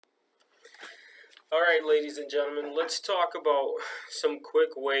All right, ladies and gentlemen, let's talk about some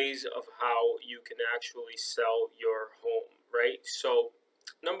quick ways of how you can actually sell your home, right? So,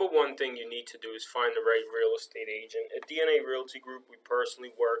 number one thing you need to do is find the right real estate agent. At DNA Realty Group, we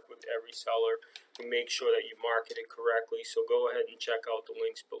personally work with every seller to make sure that you market it correctly. So, go ahead and check out the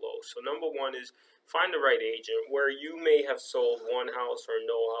links below. So, number one is find the right agent. Where you may have sold one house or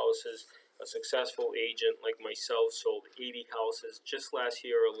no houses, a successful agent like myself sold 80 houses just last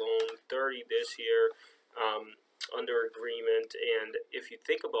year alone, 30 this year, under agreement. And if you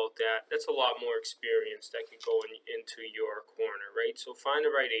think about that, that's a lot more experience that can go into your corner, right? So find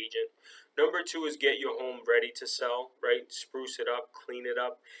the right agent. Number two is get your home ready to sell, right? Spruce it up, clean it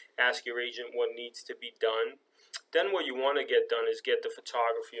up, ask your agent what needs to be done. Then what you want to get done is get the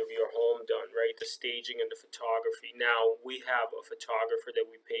photography of your home done, right? The staging and the photography. Now, we have a photographer that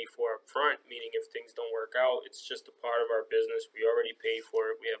we pay for up front, meaning if things don't work out, it's just a part of our business. We already pay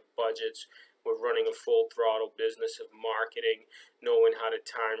for it. We have budgets. We're running a full throttle business of marketing, knowing how to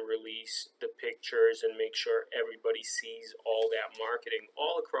time release the pictures and make sure everybody sees all that marketing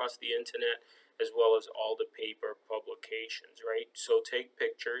all across the internet, as well as all the paper publications, right? So take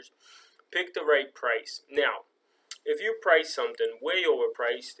pictures, pick the right price. Now, if you price something way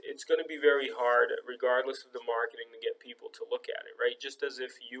overpriced, it's going to be very hard, regardless of the marketing, to get people to look at it, right? Just as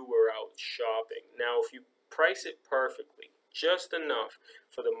if you were out shopping. Now, if you price it perfectly, just enough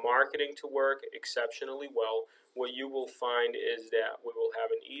for the marketing to work exceptionally well, what you will find is that we will have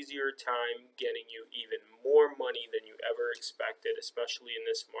an easier time getting you even more money than you ever expected, especially in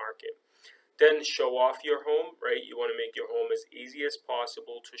this market. Then show off your home, right? You want to make your home as easy as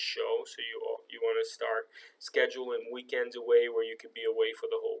possible to show. So you want to start scheduling weekends away where you could be away for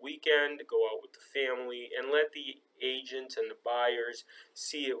the whole weekend, go out with the family, and let the agents and the buyers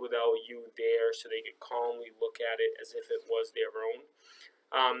see it without you there so they could calmly look at it as if it was their own.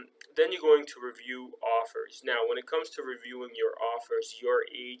 Then you're going to review offers. Now, when it comes to reviewing your offers, your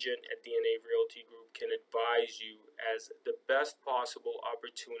agent at DNA Realty Group can advise you as the best possible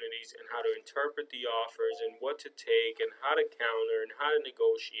opportunities and how to interpret the offers and what to take and how to counter and how to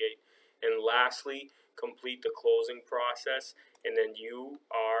negotiate. And lastly, complete the closing process, and then you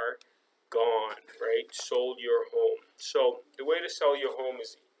are gone, right? Sold your home. So the way to sell your home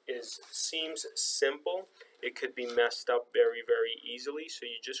is seems simple. It could be messed up very, very easily. So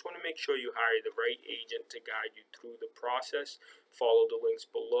you just want to make sure you hire the right agent to guide you through the process. Follow the links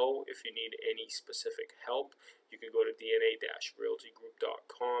below if you need any specific help. You can go to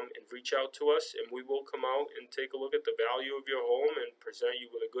dna-realtygroup.com and reach out to us, and we will come out and take a look at the value of your home and present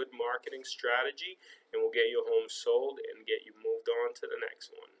you with a good marketing strategy, and we'll get your home sold and get you moved on to the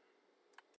next one.